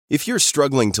If you're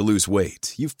struggling to lose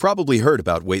weight, you've probably heard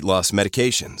about weight loss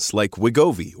medications like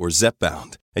Wegovy or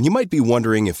Zepbound, and you might be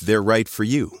wondering if they're right for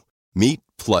you. Meet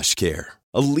PlushCare,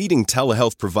 a leading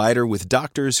telehealth provider with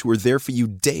doctors who are there for you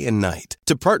day and night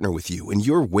to partner with you in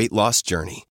your weight loss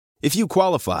journey. If you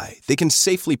qualify, they can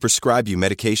safely prescribe you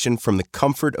medication from the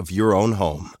comfort of your own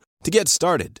home. To get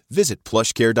started, visit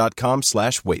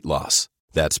plushcare.com/weightloss.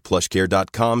 That's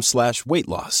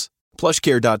plushcare.com/weightloss.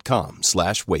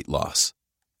 plushcare.com/weightloss.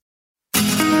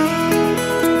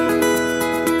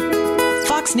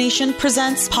 Fox Nation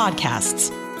presents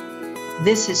podcasts.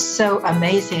 This is so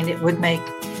amazing. It would make,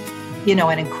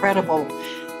 an incredible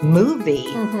movie.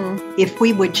 If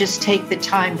we would just take the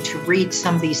time to read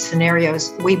some of these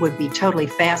scenarios, we would be totally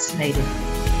fascinated.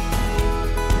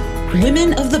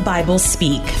 Women of the Bible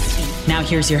speak. Now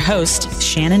here's your host,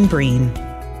 Shannon Breen.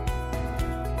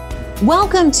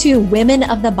 Welcome to Women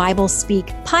of the Bible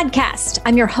Speak podcast.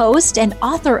 I'm your host and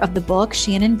author of the book,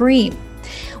 Shannon Breen.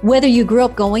 Whether you grew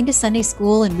up going to Sunday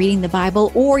school and reading the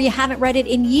Bible, or you haven't read it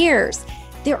in years,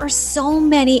 there are so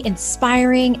many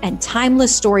inspiring and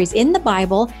timeless stories in the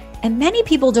Bible, and many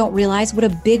people don't realize what a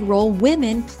big role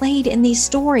women played in these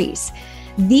stories.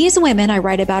 These women I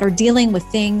write about are dealing with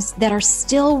things that are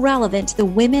still relevant to the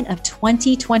women of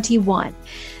 2021.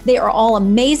 They are all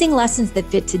amazing lessons that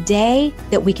fit today,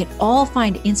 that we can all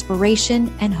find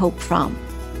inspiration and hope from.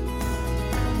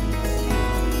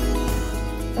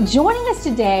 Joining us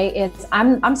today is,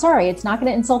 I'm sorry, it's not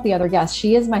going to insult the other guest.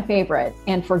 She is my favorite,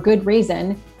 and for good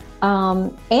reason.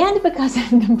 And because of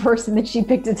the person that she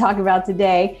picked to talk about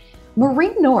today,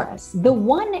 Marie Norris, the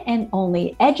one and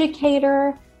only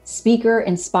educator, speaker,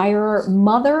 inspirer,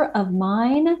 mother of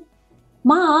mine.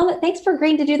 Mom, thanks for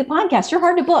agreeing to do the podcast. You're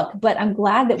hard to book, but I'm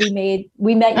glad that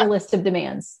we met your list of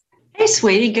demands. Hey,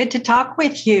 sweetie, good to talk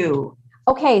with you.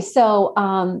 Okay, so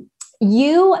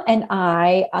you and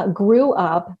I grew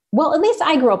up, well, at least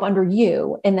I grew up under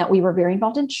you in that we were very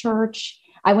involved in church.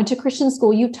 I went to Christian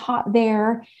school. You taught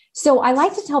there. So I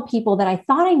like to tell people that I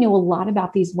thought I knew a lot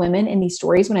about these women and these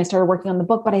stories when I started working on the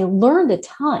book, but I learned a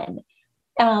ton.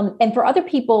 And for other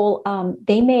people,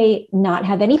 they may not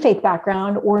have any faith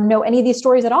background or know any of these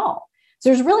stories at all. So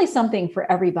there's really something for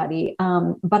everybody.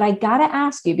 But I got to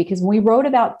ask you, because when we wrote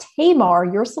about Tamar,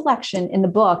 your selection in the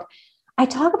book, I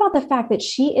talk about the fact that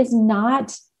she is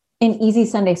not an easy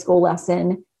Sunday school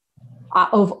lesson.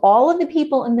 Of all of the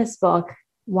people in this book,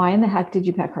 why in the heck did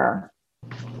you pick her?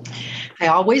 I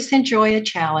always enjoy a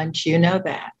challenge. You know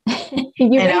that.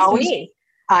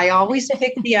 I always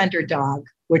pick the underdog,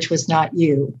 which was not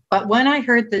you. But when I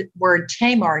heard the word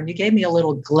Tamar and you gave me a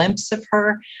little glimpse of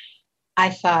her, I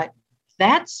thought,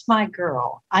 that's my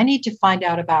girl. I need to find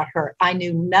out about her. I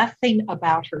knew nothing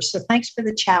about her. So thanks for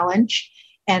the challenge.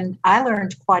 And I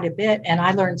learned quite a bit, and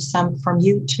I learned some from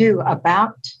you too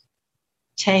about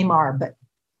Tamar, but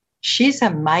she's a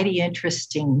mighty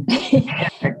interesting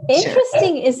character.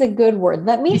 Interesting is a good word.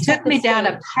 Let me. You took me down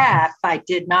a path I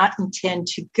did not intend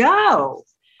to go.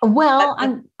 Well,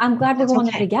 I'm glad we're going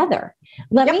there together.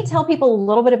 Let me tell people a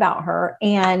little bit about her.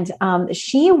 And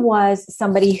she was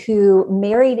somebody who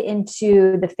married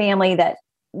into the family that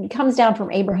comes down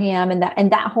from Abraham and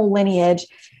that whole lineage.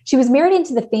 She was married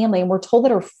into the family, and we're told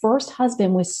that her first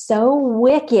husband was so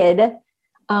wicked.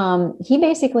 He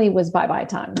basically was bye-bye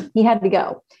time. He had to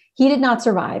go. He did not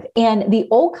survive. And the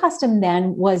old custom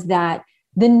then was that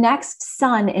the next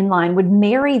son in line would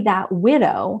marry that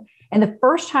widow, and the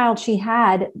first child she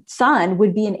had, son,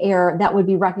 would be an heir that would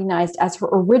be recognized as her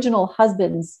original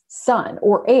husband's son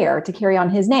or heir to carry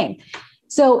on his name.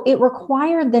 So it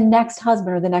required the next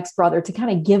husband or the next brother to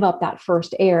kind of give up that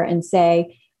first heir and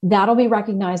say, that'll be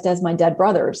recognized as my dead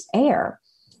brother's heir.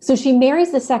 So she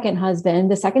marries the second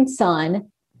husband, the second son,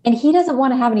 and he doesn't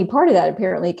want to have any part of that,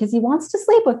 apparently, because he wants to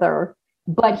sleep with her,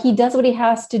 but he does what he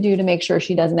has to do to make sure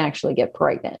she doesn't actually get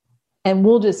pregnant. And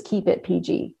we'll just keep it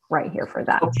PG right here for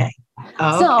that. Okay.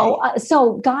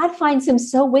 So God finds him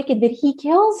so wicked that he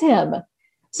kills him.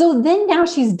 So then now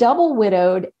she's double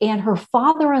widowed, and her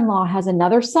father-in-law has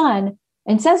another son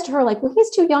and says to her, like, well,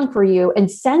 he's too young for you,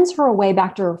 and sends her away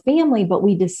back to her family. But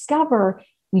we discover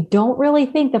we don't really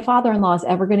think the father-in-law is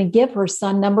ever going to give her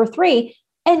son number 3.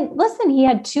 And listen, he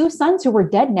had 2 sons who were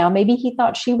dead now. Maybe he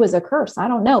thought she was a curse. I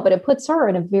don't know, but it puts her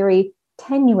in a very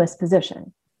tenuous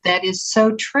position. That is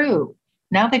so true.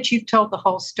 Now that you've told the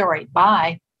whole story,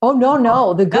 bye. Oh,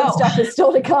 no. The good stuff is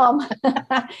still to come.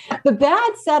 The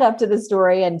bad setup to the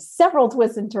story, and several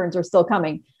twists and turns are still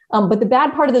coming. But the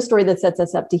bad part of the story that sets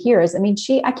us up to here is, I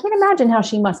can't imagine how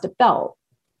she must have felt.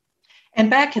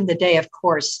 And back in the day, of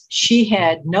course, she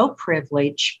had no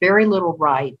privilege, very little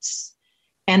rights.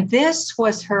 And this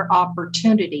was her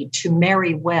opportunity to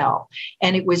marry well.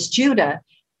 And it was Judah,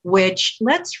 which,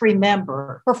 let's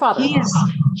remember, her father.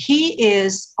 He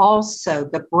is also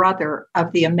the brother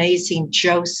of the amazing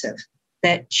Joseph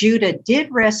that Judah did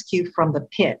rescue from the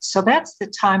pit. So that's the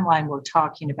timeline we're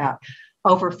talking about.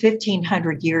 Over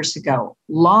 1,500 years ago,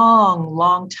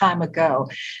 long time ago.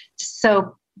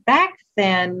 So back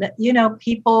then,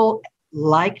 people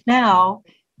like now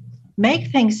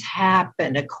make things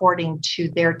happen according to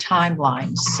their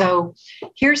timeline. So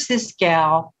here's this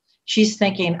gal. She's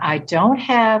thinking, I don't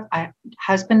have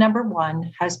husband number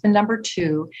one, husband number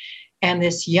two, and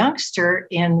this youngster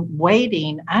in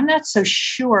waiting, I'm not so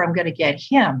sure I'm going to get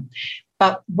him.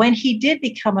 But when he did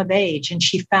become of age and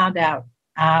she found out,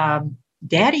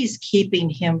 Daddy's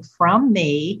keeping him from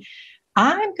me,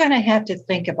 I'm going to have to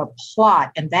think of a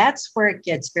plot. And that's where it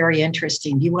gets very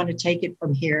interesting. You want to take it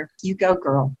from here? You go,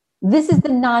 girl. This is the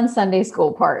non-Sunday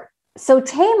school part. So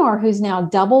Tamar, who's now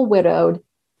double widowed,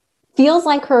 feels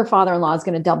like her father-in-law is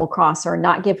going to double cross her and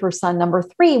not give her son number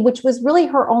 3, which was really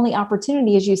her only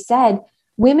opportunity. As you said,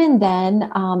 women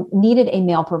then needed a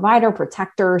male provider,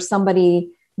 protector,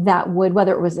 somebody that would,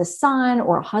 whether it was a son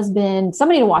or a husband,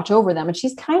 somebody to watch over them. And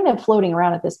she's kind of floating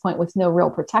around at this point with no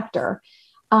real protector.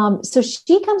 So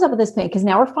she comes up with this plan because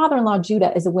now her father-in-law,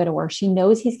 Judah, is a widower. She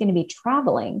knows he's going to be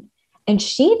traveling. And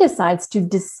she decides to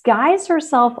disguise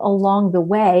herself along the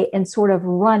way and sort of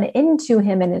run into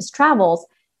him in his travels.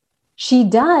 She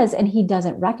does, and he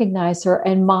doesn't recognize her.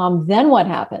 And Mom, then what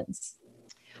happens?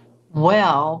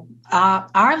 Well,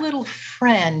 our little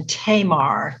friend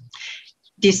Tamar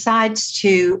decides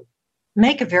to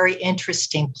make a very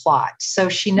interesting plot. So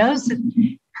she knows that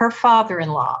her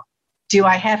father-in-law, do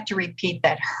I have to repeat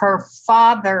that? Her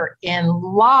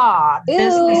father-in-law,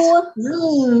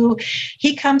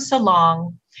 he comes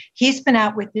along. He's been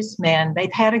out with this man.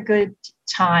 They've had a good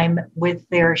time with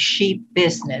their sheep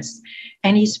business,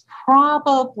 and he's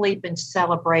probably been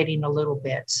celebrating a little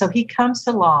bit. So he comes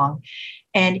along,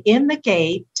 and in the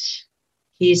gate,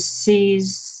 he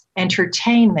sees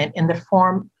entertainment in the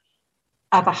form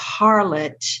of a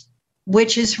harlot,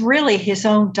 which is really his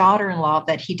own daughter-in-law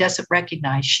that he doesn't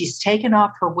recognize. She's taken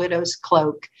off her widow's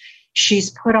cloak.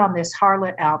 She's put on this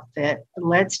harlot outfit,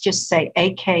 let's just say,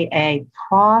 AKA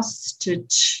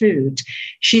prostitute.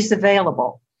 She's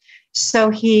available. So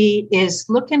he is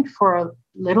looking for a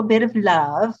little bit of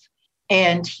love,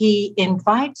 and he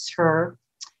invites her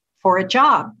for a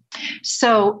job.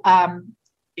 So,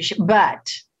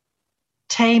 but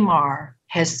Tamar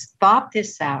has thought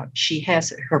this out. She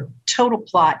has her total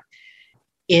plot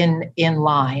in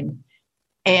line.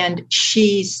 And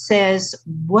she says,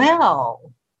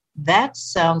 well, that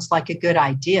sounds like a good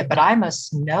idea, but I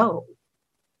must know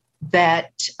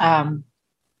that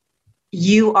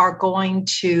you are going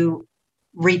to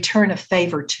return a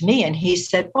favor to me. And he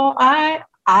said, well,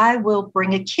 I will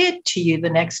bring a kid to you the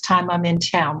next time I'm in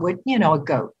town with, a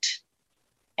goat.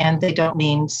 And they don't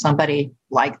mean somebody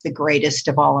like the greatest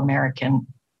of all American,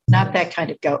 not that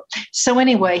kind of goat. So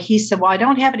anyway, he said, well, I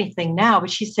don't have anything now. But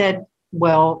she said,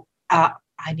 well,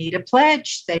 I need a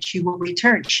pledge that you will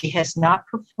return. She has not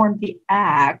performed the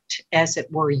act, as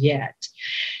it were, yet.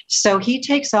 So he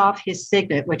takes off his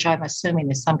signet, which I'm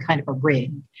assuming is some kind of a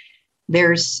ring.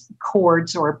 There's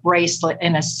cords or a bracelet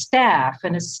and a staff.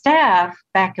 And a staff,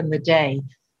 back in the day,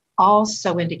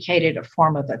 also indicated a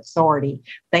form of authority.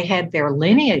 They had their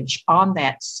lineage on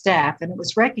that staff, and it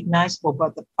was recognizable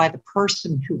by the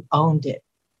person who owned it.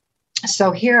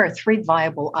 So here are 3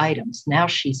 viable items. Now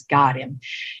she's got him.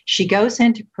 She goes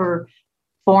in to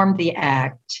perform the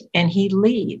act, and he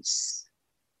leaves.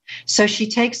 So she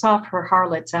takes off her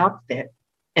harlot's outfit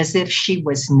as if she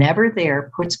was never there,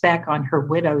 puts back on her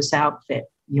widow's outfit.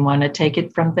 You want to take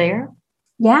it from there?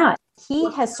 Yeah.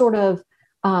 He has sort of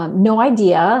no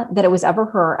idea that it was ever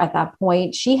her at that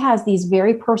point. She has these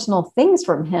very personal things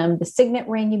from him, the signet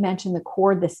ring you mentioned, the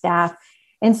cord, the staff.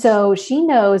 And so she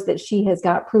knows that she has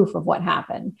got proof of what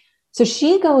happened. So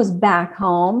she goes back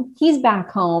home. He's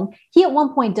back home. He at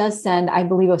one point does send, I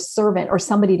believe, a servant or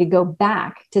somebody to go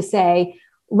back to say,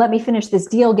 let me finish this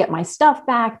deal, get my stuff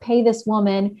back, pay this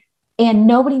woman. And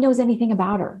nobody knows anything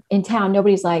about her in town.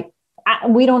 Nobody's like,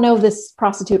 we don't know this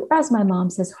prostitute, or as my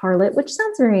mom says, harlot, which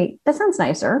that sounds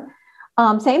nicer.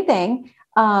 Same thing.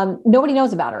 Nobody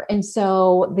knows about her. And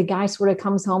so the guy sort of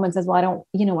comes home and says, well, I don't,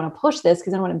 want to push this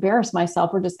because I don't want to embarrass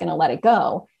myself. We're just going to let it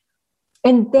go.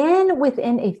 And then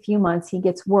within a few months, he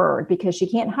gets word, because she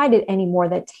can't hide it anymore,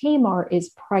 that Tamar is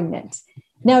pregnant.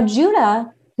 Now,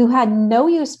 Judah, who had no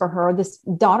use for her, this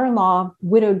daughter-in-law,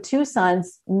 widowed 2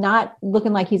 sons, not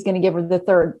looking like he's going to give her the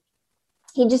 3rd.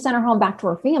 He just sent her home back to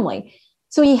her family.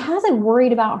 So he hasn't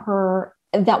worried about her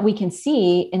that we can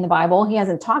see in the Bible. He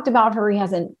hasn't talked about her. He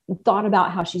hasn't thought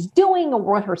about how she's doing or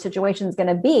what her situation is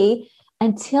going to be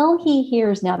until he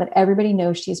hears now that everybody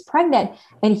knows she's pregnant.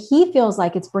 And he feels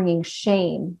like it's bringing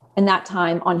shame in that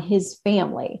time on his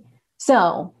family.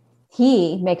 So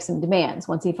he makes some demands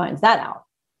once he finds that out.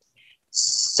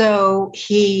 So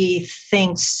he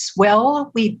thinks,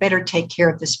 well, we better take care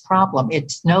of this problem.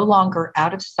 It's no longer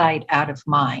out of sight, out of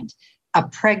mind. A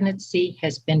pregnancy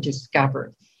has been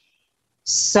discovered.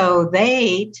 So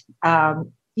they,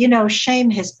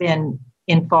 shame has been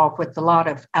involved with a lot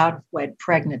of out-of-wed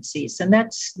pregnancies, and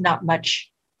that's not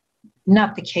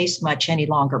the case much any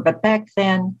longer. But back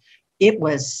then, it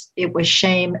was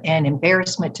shame and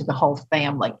embarrassment to the whole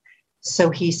family. So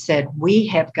he said, we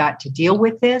have got to deal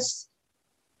with this.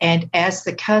 And as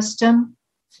the custom,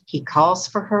 he calls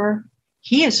for her.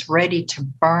 He is ready to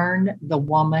burn the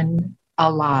woman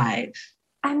alive.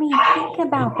 I mean, think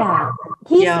about that.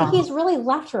 He's really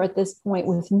left her at this point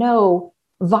with no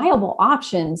viable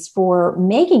options for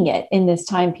making it in this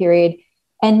time period.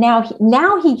 And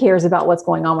now he cares about what's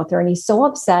going on with her. And he's so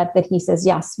upset that he says,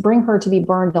 yes, bring her to be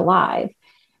burned alive.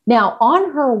 Now,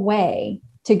 on her way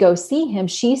to go see him,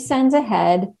 she sends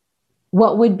ahead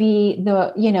what would be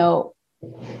the,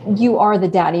 you are the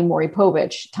daddy Maury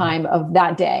Povich time of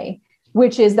that day,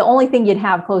 which is the only thing you'd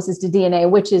have closest to DNA,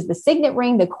 which is the signet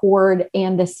ring, the cord,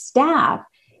 and the staff,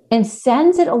 and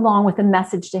sends it along with a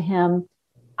message to him.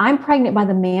 I'm pregnant by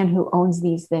the man who owns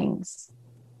these things.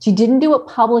 She didn't do it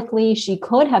publicly. She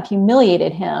could have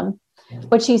humiliated him,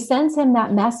 but she sends him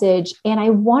that message. And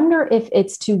I wonder if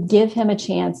it's to give him a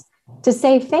chance to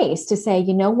save face, to say,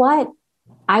 you know what?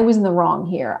 I was in the wrong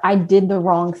here. I did the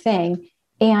wrong thing.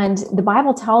 And the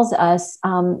Bible tells us,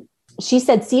 she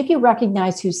said, see if you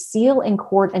recognize whose seal and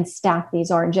cord and staff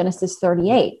these are in Genesis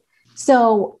 38.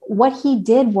 So what he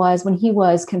did was when he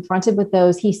was confronted with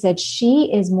those, he said,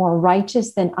 she is more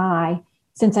righteous than I,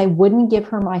 since I wouldn't give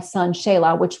her my son,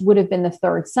 Shelah, which would have been the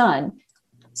third son.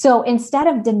 So instead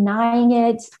of denying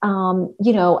it,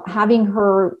 having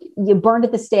her burned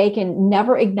at the stake and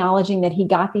never acknowledging that he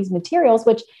got these materials,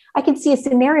 which I could see a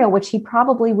scenario which he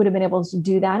probably would have been able to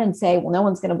do that and say, well, no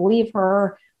one's going to believe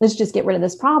her. Let's just get rid of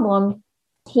this problem.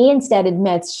 He instead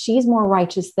admits she's more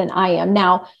righteous than I am.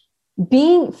 Now,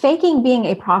 faking being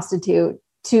a prostitute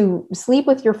to sleep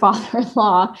with your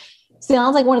father-in-law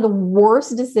sounds like one of the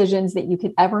worst decisions that you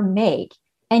could ever make.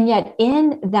 And yet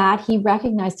in that, he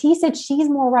recognized, he said, she's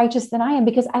more righteous than I am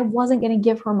because I wasn't going to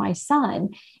give her my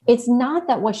son. It's not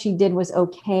that what she did was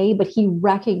okay, but he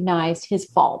recognized his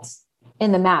faults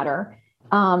in the matter.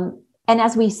 And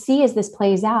as we see, as this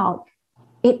plays out,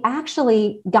 it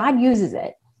actually, God uses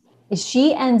it.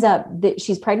 She ends up,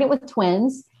 she's pregnant with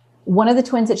twins. One of the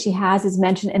twins that she has is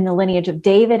mentioned in the lineage of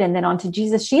David and then on to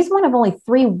Jesus. She's one of only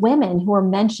 3 women who are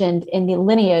mentioned in the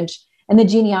lineage and the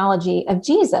genealogy of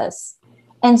Jesus.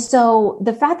 And so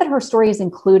the fact that her story is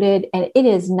included and it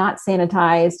is not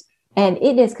sanitized and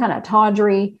it is kind of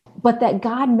tawdry, but that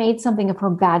God made something of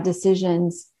her bad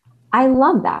decisions. I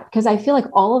love that because I feel like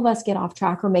all of us get off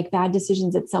track or make bad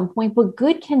decisions at some point, but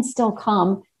good can still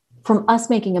come from us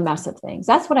making a mess of things.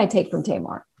 That's what I take from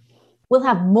Tamar. We'll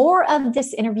have more of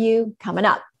this interview coming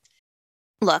up.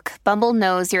 Look, Bumble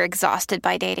knows you're exhausted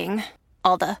by dating.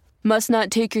 All the must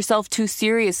not take yourself too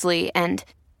seriously and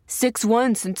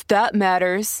 6'1" since that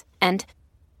matters. And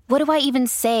what do I even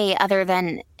say other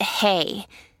than, hey?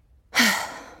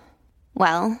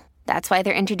 Well, that's why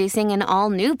they're introducing an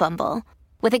all-new Bumble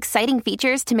with exciting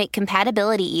features to make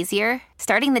compatibility easier,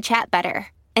 starting the chat better,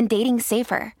 and dating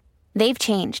safer. They've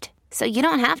changed, so you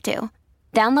don't have to.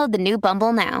 Download the new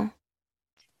Bumble now.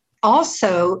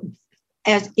 Also,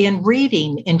 as in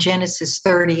reading in Genesis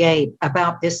 38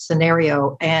 about this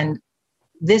scenario, and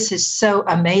this is so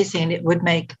amazing, it would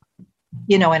make,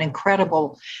 an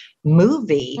incredible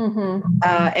movie.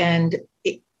 And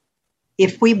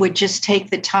if we would just take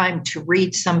the time to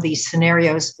read some of these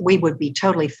scenarios, we would be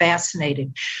totally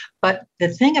fascinated. But the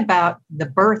thing about the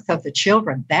birth of the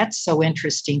children, that's so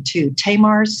interesting too.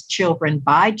 Tamar's children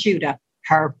by Judah,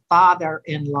 her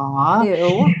father-in-law.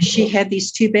 Ew. She had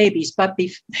these 2 babies, but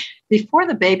before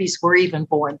the babies were even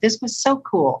born, this was so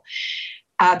cool.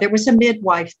 There was a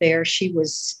midwife there. She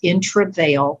was in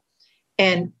travail,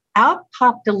 and out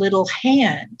popped a little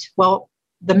hand. Well,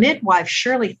 the midwife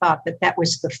surely thought that that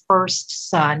was the first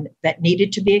son that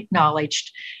needed to be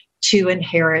acknowledged to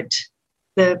inherit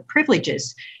the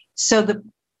privileges. So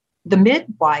the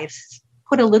midwife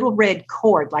put a little red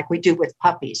cord like we do with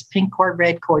puppies, pink cord,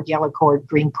 red cord, yellow cord,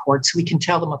 green cord, so we can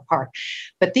tell them apart.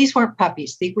 But these weren't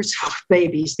puppies. These were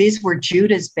babies. These were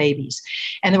Judah's babies.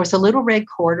 And there was a little red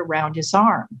cord around his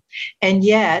arm. And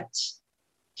yet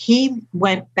he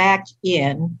went back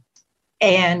in,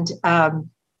 and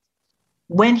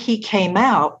when he came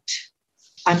out,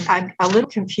 I'm a little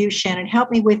confused, Shannon,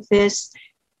 help me with this.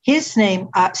 His name,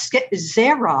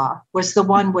 Zerah, was the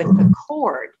one with the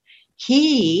cord.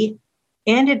 He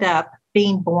ended up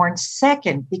being born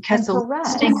second because the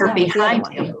stinker behind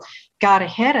him got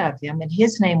ahead of him, and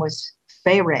his name was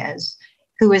Pharez,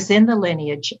 who is in the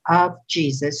lineage of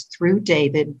Jesus through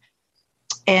David.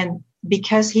 And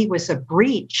because he was a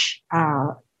breach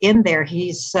in there,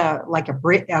 he's like a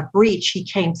breach, he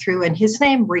came through, and his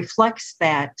name reflects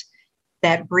that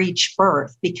breach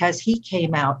birth, because he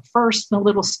came out first. The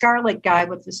little scarlet guy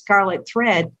with the scarlet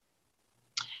thread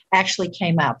actually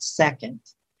came out second.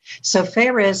 So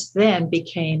Pharez then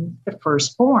became the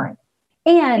firstborn.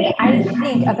 And I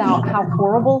think about how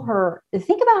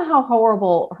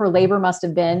horrible her labor must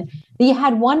have been. You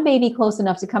had one baby close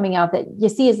enough to coming out that you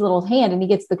see his little hand and he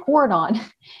gets the cord on.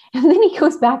 And then he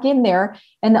goes back in there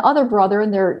and the other brother,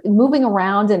 and they're moving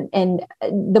around, and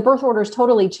the birth order is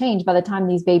totally changed by the time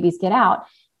these babies get out.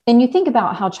 And you think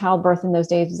about how childbirth in those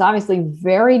days was obviously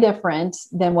very different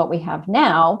than what we have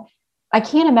now. I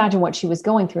can't imagine what she was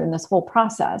going through in this whole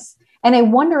process. And I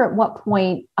wonder at what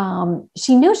point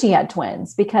she knew she had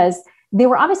twins, because they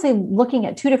were obviously looking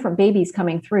at two different babies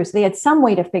coming through. So they had some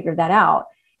way to figure that out.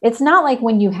 It's not like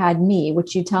when you had me,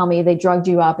 which you tell me they drugged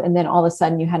you up and then all of a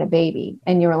sudden you had a baby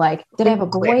and you were like, did I have a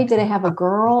boy? Did I have a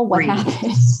girl? What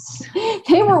happened?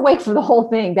 They were awake for the whole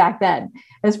thing back then,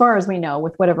 as far as we know,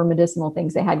 with whatever medicinal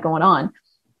things they had going on.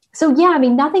 So yeah, I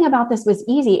mean, nothing about this was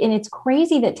easy. And it's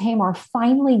crazy that Tamar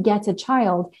finally gets a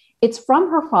child. It's from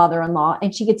her father-in-law,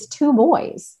 and she gets two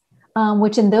boys,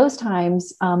 which in those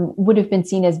times would have been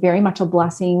seen as very much a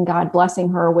blessing, God blessing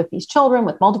her with these children,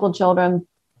 with multiple children.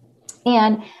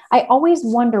 And I always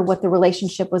wonder what the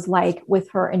relationship was like with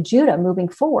her and Judah moving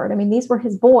forward. I mean, these were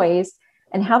his boys,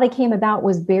 and how they came about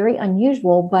was very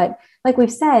unusual. But like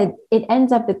we've said, it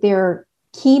ends up that they're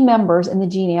key members in the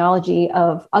genealogy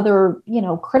of other,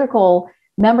 critical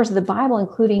members of the Bible,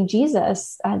 including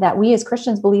Jesus, that we as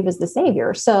Christians believe is the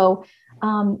Savior. So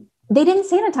they didn't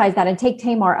sanitize that and take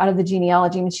Tamar out of the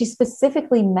genealogy. I mean, she's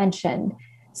specifically mentioned.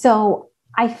 So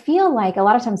I feel like a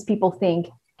lot of times people think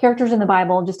characters in the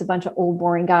Bible, just a bunch of old,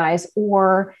 boring guys,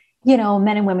 or,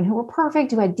 men and women who were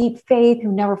perfect, who had deep faith,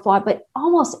 who never flawed. But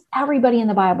almost everybody in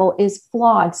the Bible is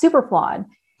flawed, super flawed.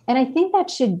 And I think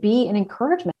that should be an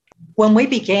encouragement. When we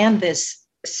began this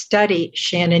study,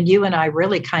 Shannon, you and I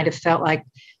really kind of felt like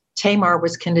Tamar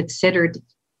was considered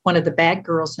one of the bad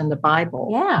girls in the Bible.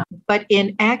 Yeah. But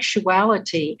in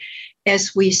actuality,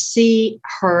 as we see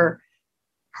her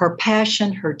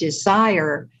passion, her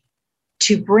desire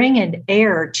to bring an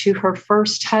heir to her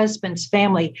first husband's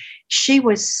family, she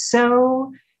was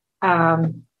so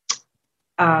in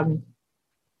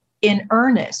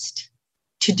earnest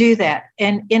to do that.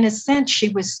 And in a sense, she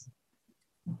was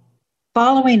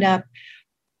following up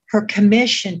her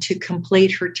commission to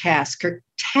complete her task. Her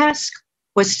task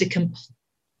was to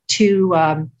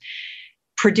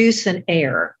produce an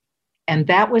heir. And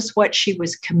that was what she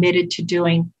was committed to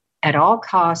doing at all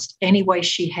costs, any way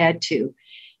she had to.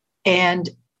 And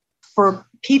for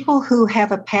people who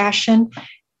have a passion,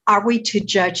 are we to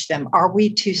judge them? Are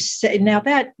we to say, now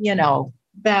that,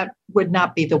 that would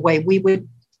not be the way we would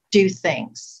do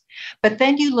things. But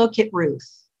then you look at Ruth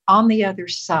on the other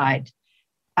side.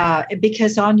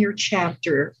 Because on your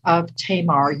chapter of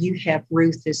Tamar, you have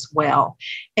Ruth as well.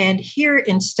 And here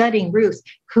in studying Ruth,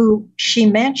 who she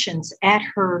mentions at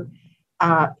her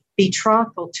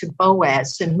betrothal to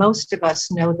Boaz, and most of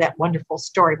us know that wonderful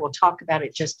story. We'll talk about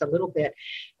it just a little bit.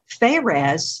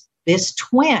 Pharez, this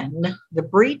twin, the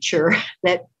breacher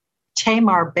that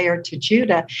Tamar bare to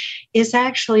Judah, is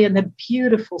actually in the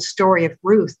beautiful story of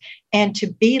Ruth. And to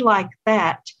be like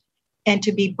that, and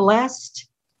to be blessed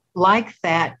like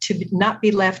that, to not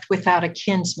be left without a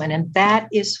kinsman. And that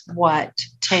is what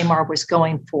Tamar was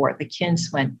going for, the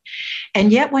kinsman.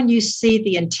 And yet when you see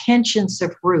the intentions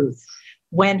of Ruth,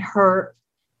 when her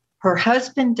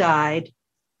husband died,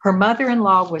 her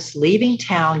mother-in-law was leaving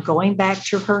town, going back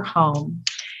to her home.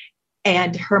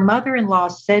 And her mother-in-law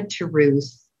said to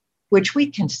Ruth, which we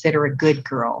consider a good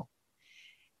girl,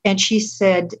 and she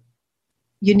said,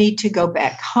 you need to go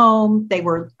back home. They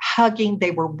were hugging, they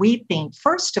were weeping.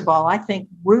 First of all, I think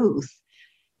Ruth,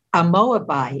 a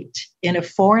Moabite in a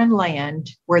foreign land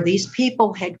where these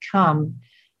people had come,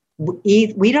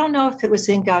 we don't know if it was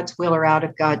in God's will or out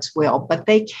of God's will, but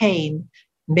they came,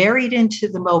 married into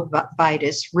the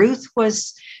Moabites. Ruth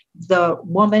was the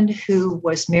woman who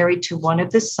was married to one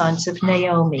of the sons of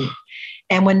Naomi.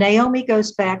 And when Naomi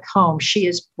goes back home, she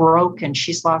is broken.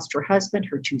 She's lost her husband.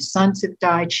 Her 2 sons have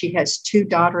died. She has 2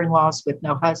 daughter-in-laws with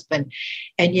no husband.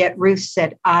 And yet Ruth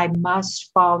said, I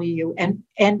must follow you. And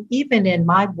even in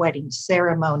my wedding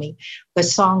ceremony, the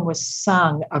song was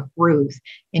sung of Ruth.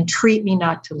 Entreat me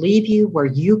not to leave you. Where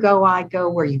you go, I go.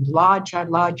 Where you lodge, I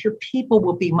lodge. Your people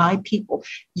will be my people.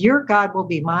 Your God will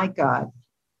be my God.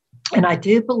 And I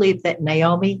do believe that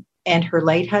Naomi and her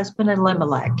late husband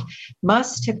Elimelech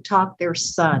must have taught their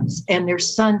sons, and their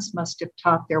sons must have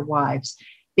taught their wives,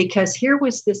 because here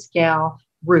was this gal,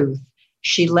 Ruth.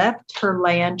 She left her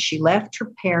land, she left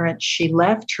her parents, she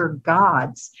left her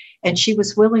gods, and she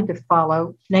was willing to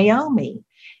follow Naomi.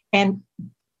 And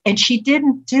she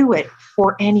didn't do it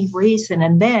for any reason.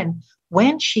 And then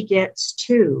when she gets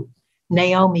to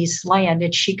Naomi's land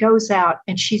and she goes out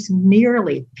and she's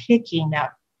merely picking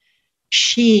up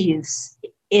sheaves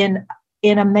in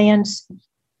a man's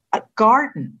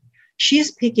garden.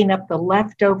 She's picking up the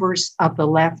leftovers of the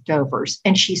leftovers,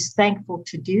 and she's thankful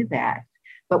to do that.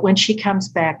 But when she comes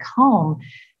back home,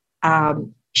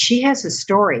 she has a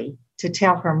story to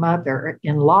tell her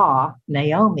mother-in-law,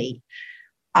 Naomi,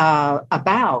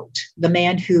 about the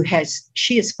man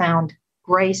she has found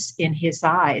grace in his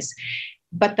eyes.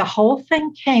 But the whole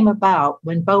thing came about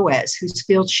when Boaz, whose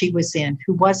field she was in,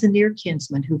 who was a near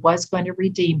kinsman, who was going to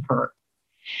redeem her,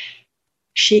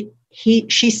 she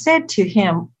said to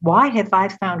him, why have I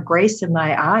found grace in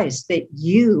thy eyes that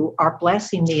you are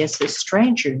blessing me as a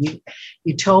stranger?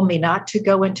 You told me not to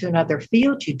go into another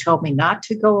field. You told me not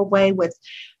to go away with,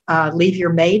 leave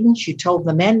your maidens. You told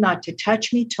the men not to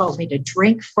touch me, told me to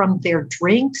drink from their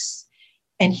drinks.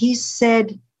 And he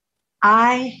said,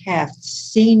 I have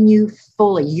seen you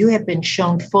fully. You have been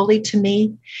shown fully to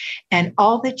me, and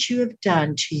all that you have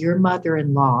done to your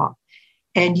mother-in-law.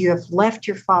 And you have left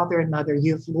your father and mother.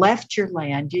 You've left your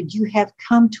land. You have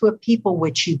come to a people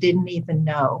which you didn't even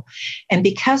know. And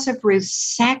because of Ruth's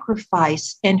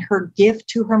sacrifice and her gift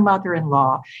to her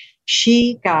mother-in-law,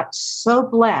 she got so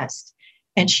blessed.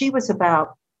 And she was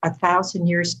about 1,000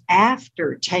 years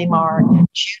after Tamar and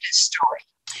Judah's story.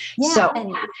 Yeah, so,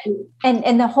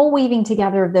 and the whole weaving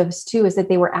together of those two is that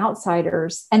they were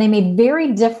outsiders and they made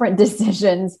very different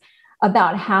decisions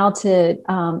about how to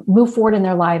move forward in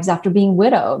their lives after being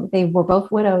widowed. They were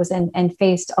both widows and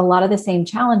faced a lot of the same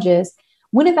challenges,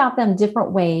 went about them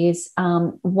different ways.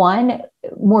 One,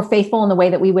 more faithful in the way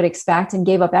that we would expect, and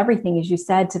gave up everything, as you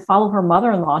said, to follow her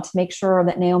mother-in-law to make sure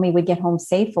that Naomi would get home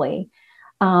safely.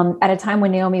 At a time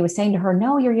when Naomi was saying to her,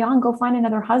 no, you're young, go find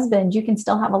another husband. You can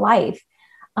still have a life.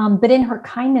 But in her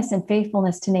kindness and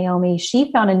faithfulness to Naomi,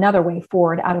 she found another way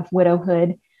forward out of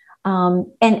widowhood. And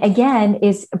again,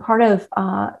 is a part of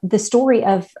the story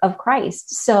of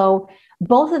Christ. So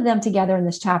both of them together in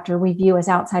this chapter, we view as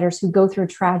outsiders who go through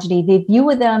tragedy. They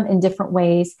view them in different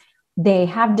ways. They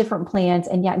have different plans,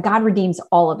 and yet God redeems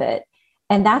all of it.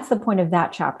 And that's the point of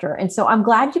that chapter. And so I'm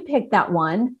glad you picked that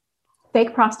one,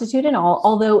 fake prostitute and all,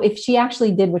 although if she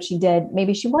actually did what she did,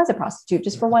 maybe she was a prostitute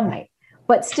just for one night.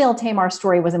 But still, Tamar's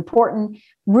story was important.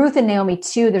 Ruth and Naomi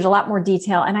too. There's a lot more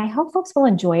detail, and I hope folks will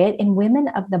enjoy it in Women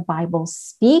of the Bible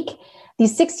Speak.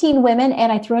 These 16 women,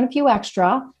 and I threw in a few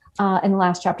extra in the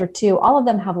last chapter too. All of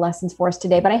them have lessons for us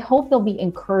today, but I hope they'll be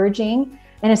encouraging,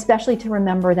 and especially to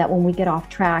remember that when we get off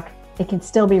track, it can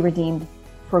still be redeemed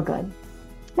for good.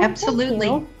 Well,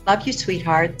 absolutely. Love you,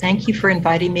 sweetheart. Thank you for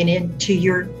inviting me into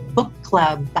your book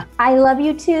club. I love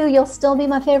you too. You'll still be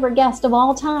my favorite guest of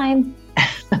all time.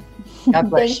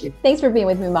 God bless you. Thanks for being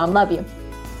with me, Mom. Love you.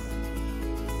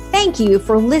 Thank you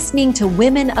for listening to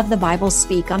Women of the Bible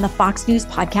Speak on the Fox News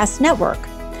Podcast Network.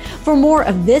 For more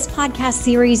of this podcast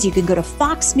series, you can go to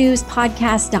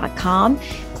foxnewspodcast.com.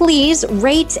 Please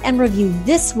rate and review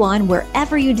this one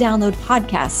wherever you download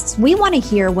podcasts. We want to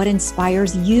hear what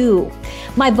inspires you.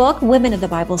 My book, Women of the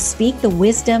Bible Speak, The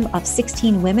Wisdom of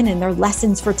 16 Women and Their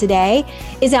Lessons for Today,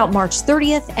 is out March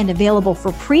 30th and available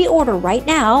for pre-order right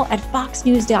now at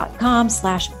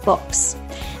foxnews.com/books.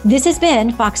 This has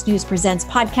been Fox News Presents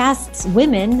Podcasts,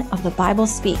 Women of the Bible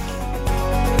Speak.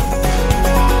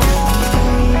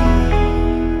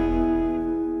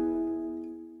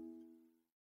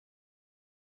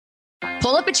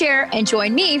 Pull up a chair and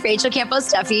join me, Rachel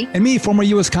Campos Duffy. And me, former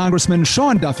U.S. Congressman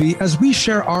Sean Duffy, as we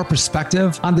share our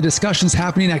perspective on the discussions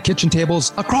happening at kitchen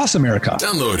tables across America.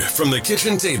 Download From the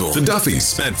Kitchen Table, The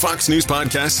Duffys, at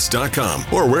foxnewspodcasts.com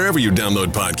or wherever you download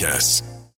podcasts.